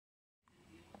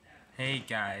Hey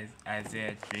guys,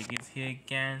 Isaiah Rodriguez here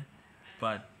again,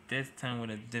 but this time with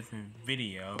a different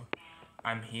video.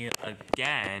 I'm here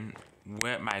again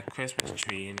with my Christmas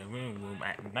tree in the living room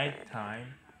at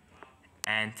nighttime,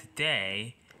 and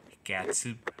today, guess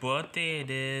whose birthday it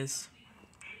is?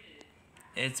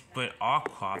 It's Britt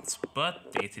Allcroft's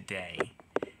birthday today.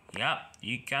 Yep,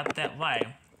 you got that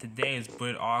right. Today is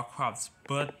Britt Allcroft's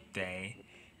birthday.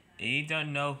 If you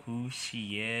don't know who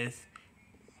she is,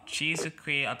 she's the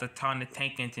creator of the Tom the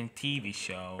Tank Engine TV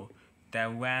show that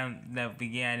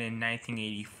began in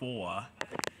 1984.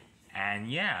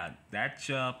 And yeah, that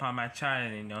show upon my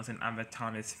childhood knows and I'm a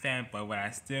Thomas fan, but what I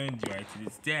still enjoy to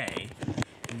this day.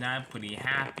 And I'm pretty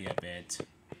happy of it.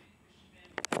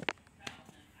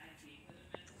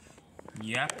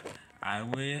 Yep,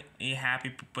 I'm really happy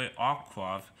to play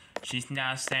Allcroft. She's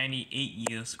now 78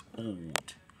 years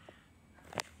old.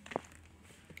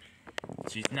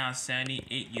 She's now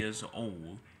 78 years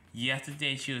old.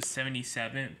 Yesterday she was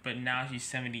 77, but now she's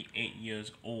 78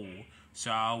 years old.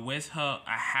 So I wish her a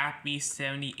happy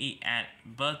 78th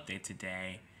birthday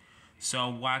today. So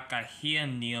what I got here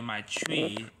near my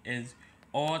tree is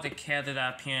all the characters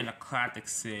that appear in the classic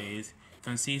series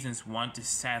from seasons 1 to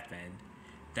 7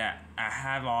 that I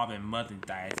have all in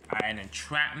merchandise. I am a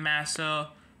Trapmaster,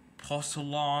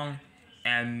 Postalong,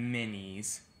 and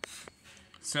Minis.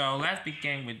 So let's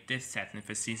begin with this section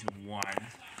for season 1.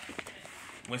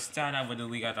 We'll start out with the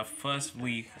league of the first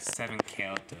week 7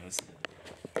 characters.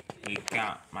 We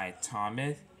got my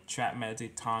Thomas, Trapmaster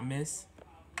Thomas,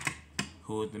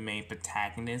 who is the main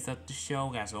protagonist of the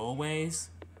show as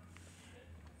always.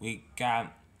 We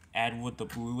got Edward the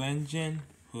Blue Engine,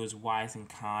 who is wise and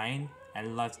kind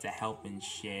and loves to help and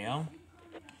share.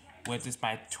 Which is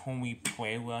my Tommy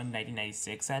Puebla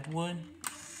 1996 Edward,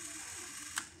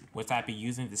 which I'll be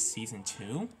using this season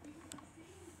 2.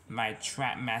 My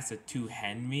Trapmaster 2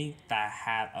 Henry that I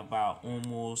have about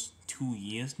almost 2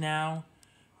 years now,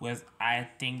 which I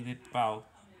think about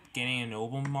getting an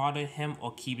overmodel him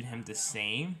or keeping him the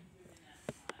same.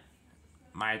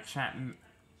 My and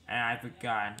I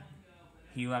forgot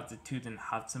he loves the Tooth and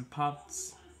Hudson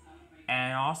pups.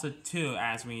 And also too,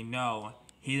 as we know,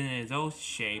 he's in his old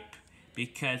shape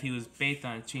because he was based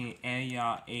on the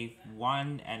AR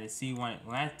A1 and the C1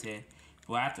 Atlantic,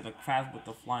 but after the crash with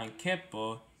the flying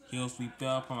kipper, he was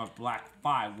rebuilt from a Black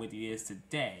 5, which he is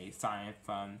today, starting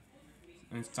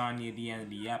near the end of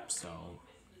the episode.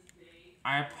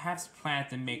 I perhaps plan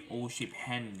to make old shape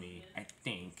Henry, I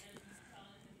think.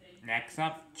 Next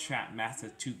up,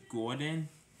 Trapmaster 2 Gordon,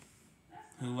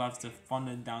 who loves to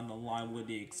thunder down the line with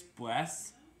the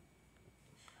Express.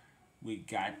 We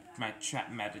got my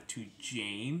Trapmaster 2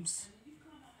 James.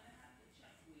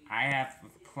 I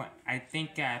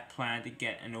think I plan to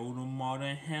get an older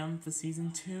model of him for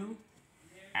season 2.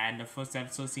 And the first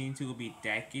episode of season 2 will be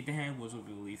dedicated to him, which will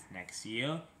be released next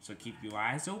year. So keep your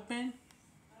eyes open.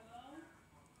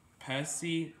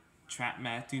 Percy,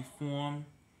 Trapmaster form.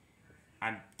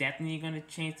 I'm definitely going to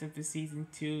change him for season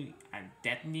 2. I'm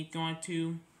definitely going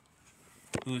to.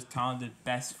 Who's Tom's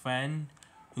best friend,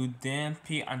 who didn't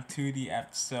appear until the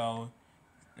episode.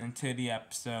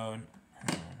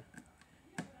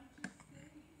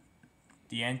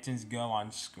 The engines go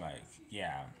on strike.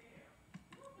 Yeah.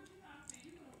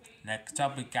 Next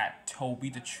up, we got Toby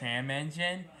the Tram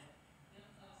Engine,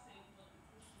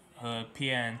 who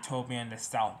appeared in Toby and the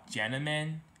South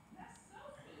Gentleman.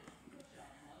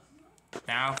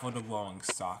 Now for the rolling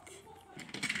stock.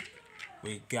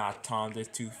 We got Tom the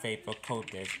 2 faithful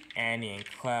coaches, Annie and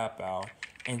Clarabelle,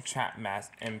 and Trapmaster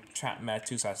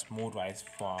 2's motorized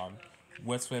farm,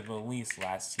 which was released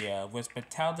last year, which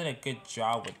Patel did a good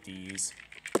job with these,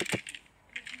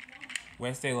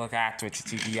 which they look after to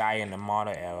CGI in the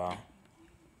model era.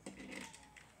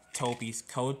 Toby's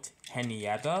coat,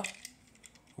 Henrietta,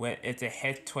 which is a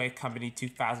hit toy company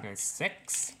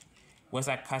 2006, which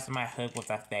I customized hood with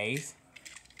a face.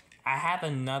 I had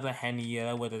another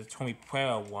Henrietta with a Tommy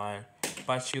Puebla one,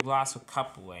 but she lost her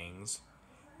couplings,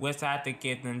 which I had to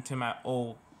give them to my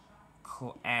old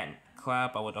Aunt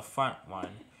Clara with the front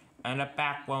one, and the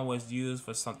back one was used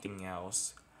for something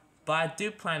else. But I do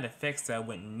plan to fix that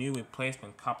with new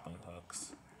replacement coupling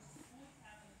hooks.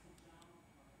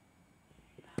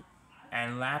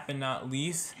 And last but not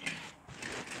least,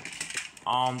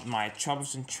 my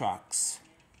troublesome trucks.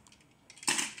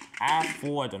 I have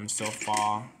 4 of them so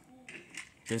far.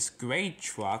 This gray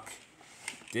truck,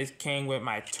 this came with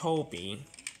my Toby.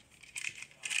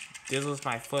 This was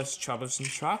my first troublesome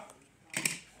truck.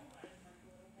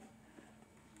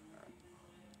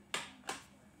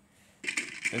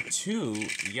 The 2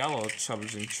 yellow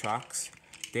troublesome trucks,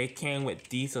 they came with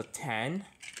Diesel 10.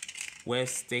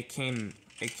 which it came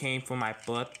for my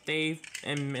birthday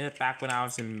back when I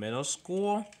was in middle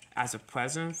school as a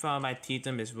present from my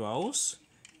teacher, Miss Rose.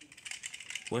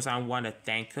 Which I want to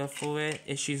thank her for it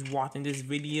if she's watching this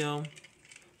video.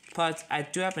 Plus, I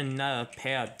do have another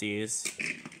pair of these,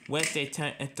 which they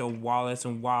turn into Wallace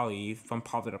and Wally from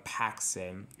part of the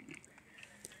Paxton.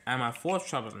 And my fourth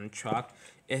troublesome truck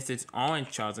is this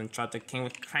orange troublesome truck that came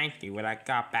with Cranky, what I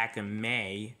got back in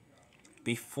May,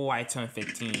 before I turned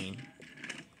 15.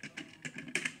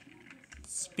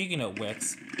 Speaking of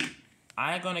which,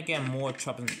 I'm gonna get more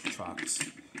troublesome trucks.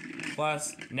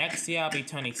 Plus, next year I'll be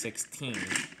turning 16.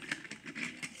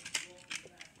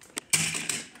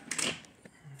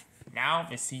 Now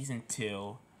for season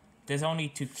 2, there's only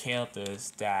 2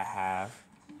 characters that I have.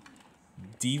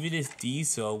 David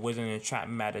Diesel was in the Trap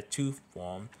Matter 2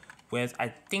 form, whereas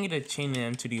I think they're changing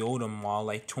them to the older model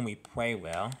like Tommy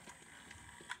Playwell.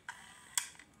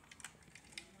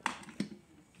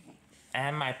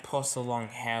 And my Porcelain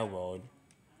Harold,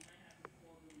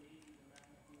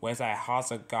 which I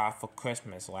also got for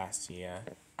Christmas last year.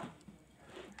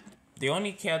 The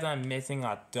only characters I'm missing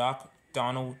are Duck,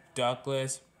 Donald,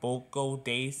 Douglas, Boko,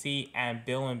 Daisy, and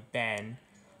Bill and Ben.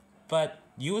 But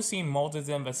you will see most of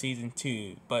them for season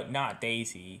 2, but not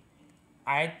Daisy.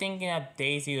 I'm thinking of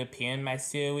Daisy to appear in my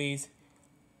series.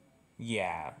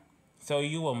 Yeah, so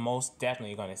you will most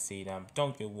definitely gonna see them,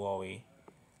 don't you worry.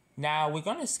 Now, we're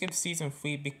gonna skip season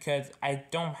 3 because I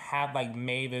don't have like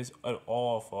Mavis at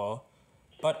all for,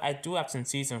 but I do have some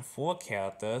season 4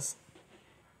 characters.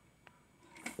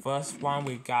 First one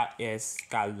we got is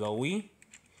Scaloi,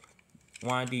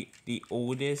 one of the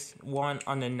oldest one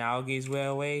on the Nowgate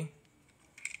Railway.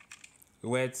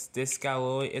 Which this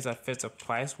Scaloi is a Fisher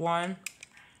Price one,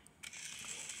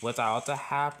 which I also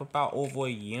have about over a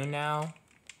year now.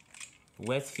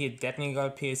 Which he definitely gonna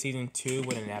appear season 2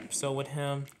 with an episode with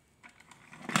him.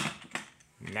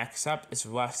 Next up is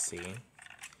Rusty.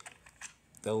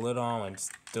 The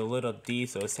little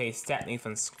diesel say Stephanie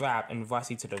from Scrap and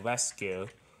Rusty to the rescue.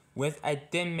 Which I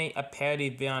did make a parody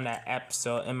video on that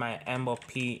episode in my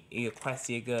MLP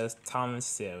Equestria's Thomas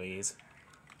series.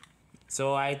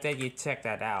 So I think you check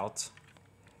that out.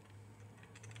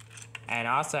 And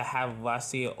I also have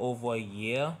Rusty over a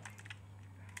year.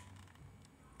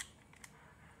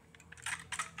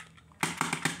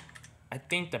 I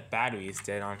think the battery is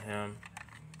dead on him.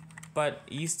 But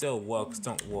he still works,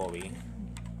 don't worry.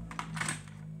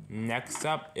 Next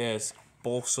up is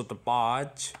Bolster the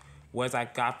Barge, which I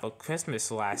got for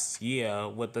Christmas last year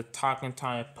with the Talking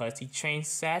Tom Percy Train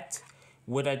set,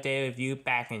 which I did review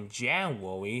back in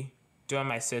January during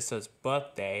my sister's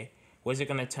birthday, which is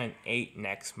gonna turn 8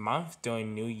 next month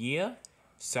during New Year.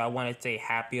 So I want to say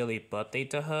happy early birthday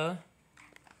to her.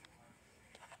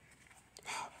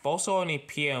 Bolster only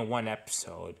appeared in 1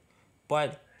 episode,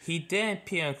 but he didn't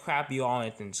appear in Crappy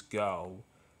Arlington's Go.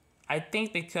 I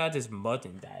think because it's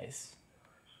merchandise.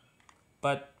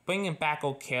 But bringing back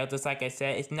old characters, like I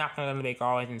said, it's not going to make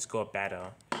Arlington's Go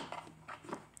better.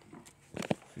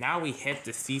 Now we hit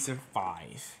the season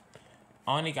 5.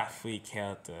 Only got 3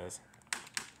 characters.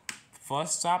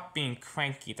 First up being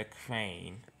Cranky the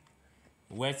Crane,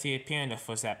 which he appeared in the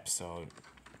first episode.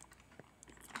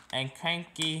 And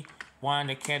Cranky, one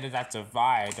of the characters that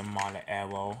survived the modern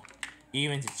era,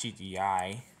 even to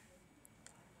CGI.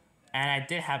 And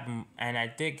I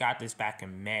did got this back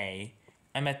in May,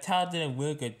 and Mattel did a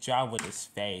really good job with his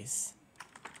face.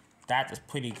 That is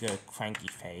pretty good Cranky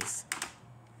face.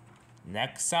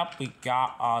 Next up, we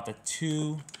got the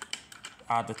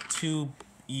two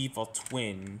evil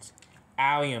twins,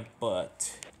 Allie and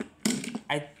Bert.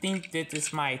 I think this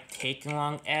is my take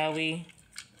along Allie,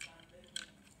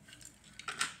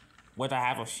 what I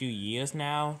have a few years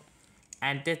now,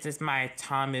 and this is my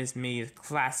Thomas Meade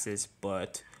classes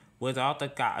Bert, which I also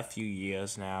got a few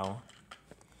years now.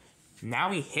 Now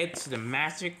we hit to the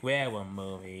Magic Railroad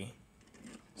movie.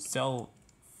 So,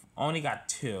 only got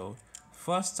 2.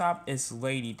 First up is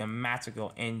Lady the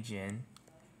Magical Engine.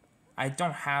 I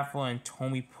don't have her in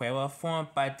Tommy Puera form,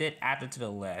 but I did add it to the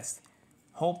list.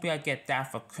 Hopefully I get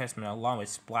that for Christmas along with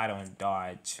Splatter and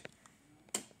Dodge.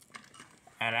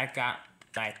 And I got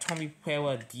my Tommy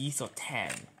Puera Diesel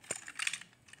 10.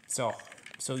 So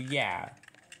yeah.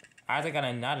 I also got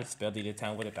another Spill Diesel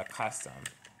 10 with a custom.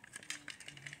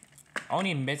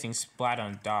 Only missing Splatter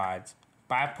and Dodge,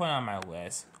 but I put it on my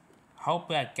list.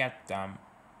 Hopefully I get them.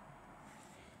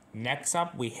 Next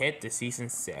up, we hit the season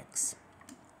 6.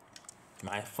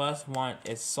 My first one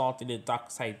is Salty the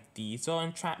Darkside Diesel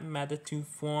in Trap Meta 2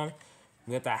 form,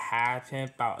 which I have him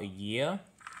about a year.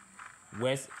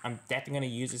 Which I'm definitely going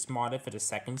to use this model for the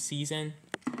second season.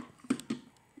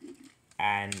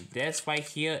 And this right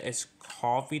here is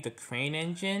Harvey the Crane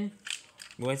Engine,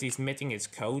 where he's missing his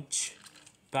coach.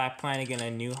 But I plan to get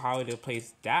a new Harvey to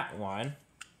replace that one.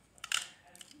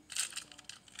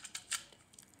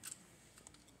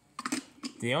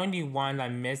 The only one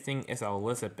I'm missing is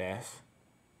Elizabeth.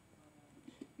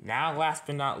 Now, last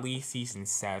but not least, Season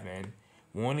 7.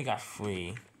 We only got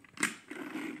 3.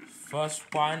 First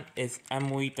one is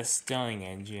Emily the Stirling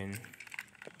Engine,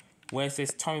 where it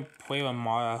says Tony Puera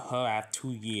model her after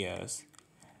 2 years.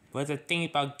 But the thing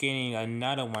about getting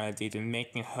another one of these and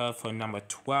making her for number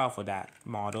 12 for that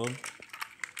model,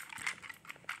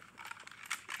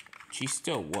 she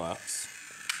still works.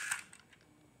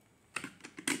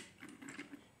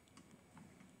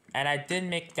 And I did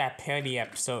make that parody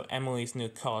episode, Emily's New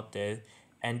Character,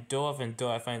 and Dorf and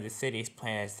the City's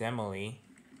playing as Emily.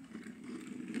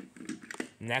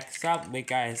 Next up, we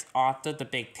got Arthur the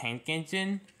Big Tank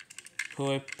Engine,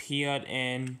 who appeared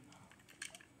in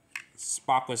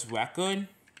Sparkle's Record.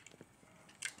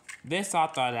 This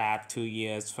Arthur had 2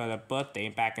 years for the birthday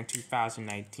back in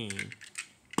 2019.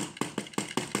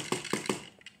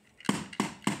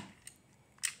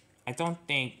 I don't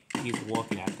think he's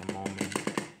working at the moment.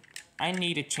 I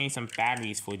need to change some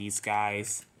batteries for these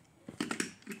guys.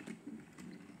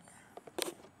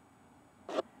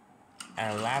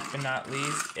 And last but not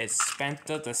least is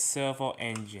Spencer the Silver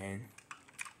Engine,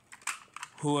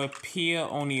 who appeared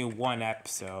only in 1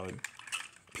 episode,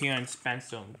 appearing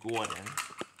Spencer and Gordon.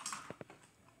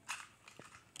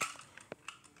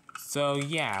 So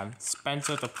yeah,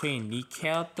 Spencer's a pretty neat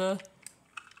character.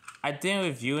 I didn't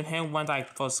review him when I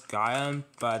first got him,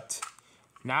 but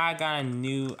now I got a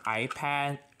new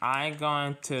iPad. I'm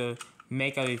going to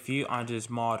make a review on this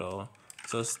model,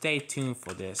 so stay tuned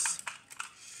for this.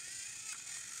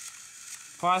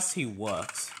 Plus, he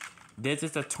works. This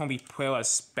is the Tony Puera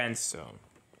Spencer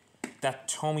that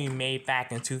Tony made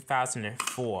back in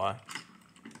 2004.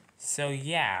 So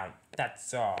yeah,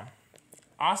 that's all.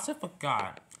 Also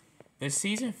forgot, the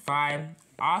season 5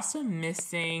 also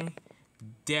missing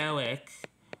Derek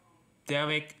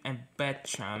and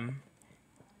Bertram.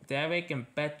 Derek and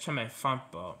Bertram and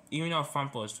Thumper, even though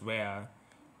Thumper is rare.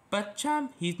 Bertram,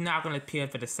 he's not going to appear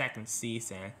for the 2nd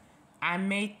season. I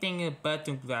may think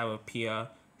Bertram will appear.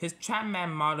 His Trapman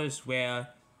model is rare,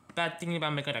 but I'm thinking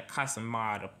about making a custom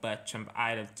model of Bertram,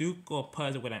 either Duke or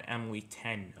Puzzle with an Emily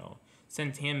 10 though,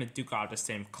 since him and Duke are the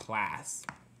same class.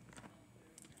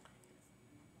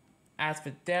 As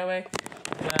for Derek,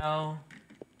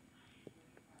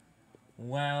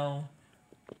 well,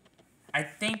 I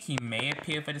think he may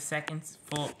appear for the second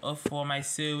for my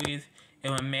series. It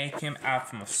will make him out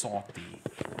from a salty.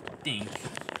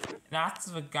 And I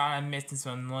also forgot I missed this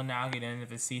one more now at the end of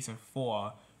the season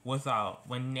 4 with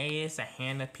Renee's,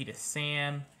 Hannah, Peter,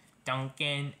 Sam,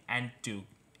 Duncan, and Duke.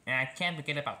 And I can't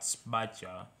forget about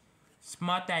Smudger.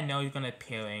 Smudger I know he's gonna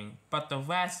appearing, but the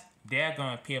rest they're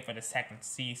gonna appear for the 2nd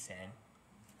season.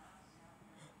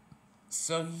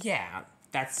 So yeah,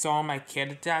 that's all my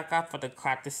characters I got for the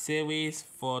Classic series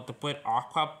for the Britt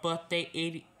Allcroft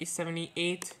birthday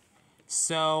 78.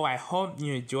 So I hope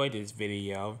you enjoyed this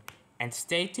video, and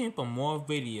stay tuned for more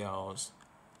videos.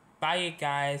 Bye you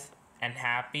guys, and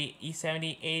happy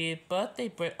E78 birthday,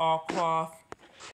 Britt Allcroft.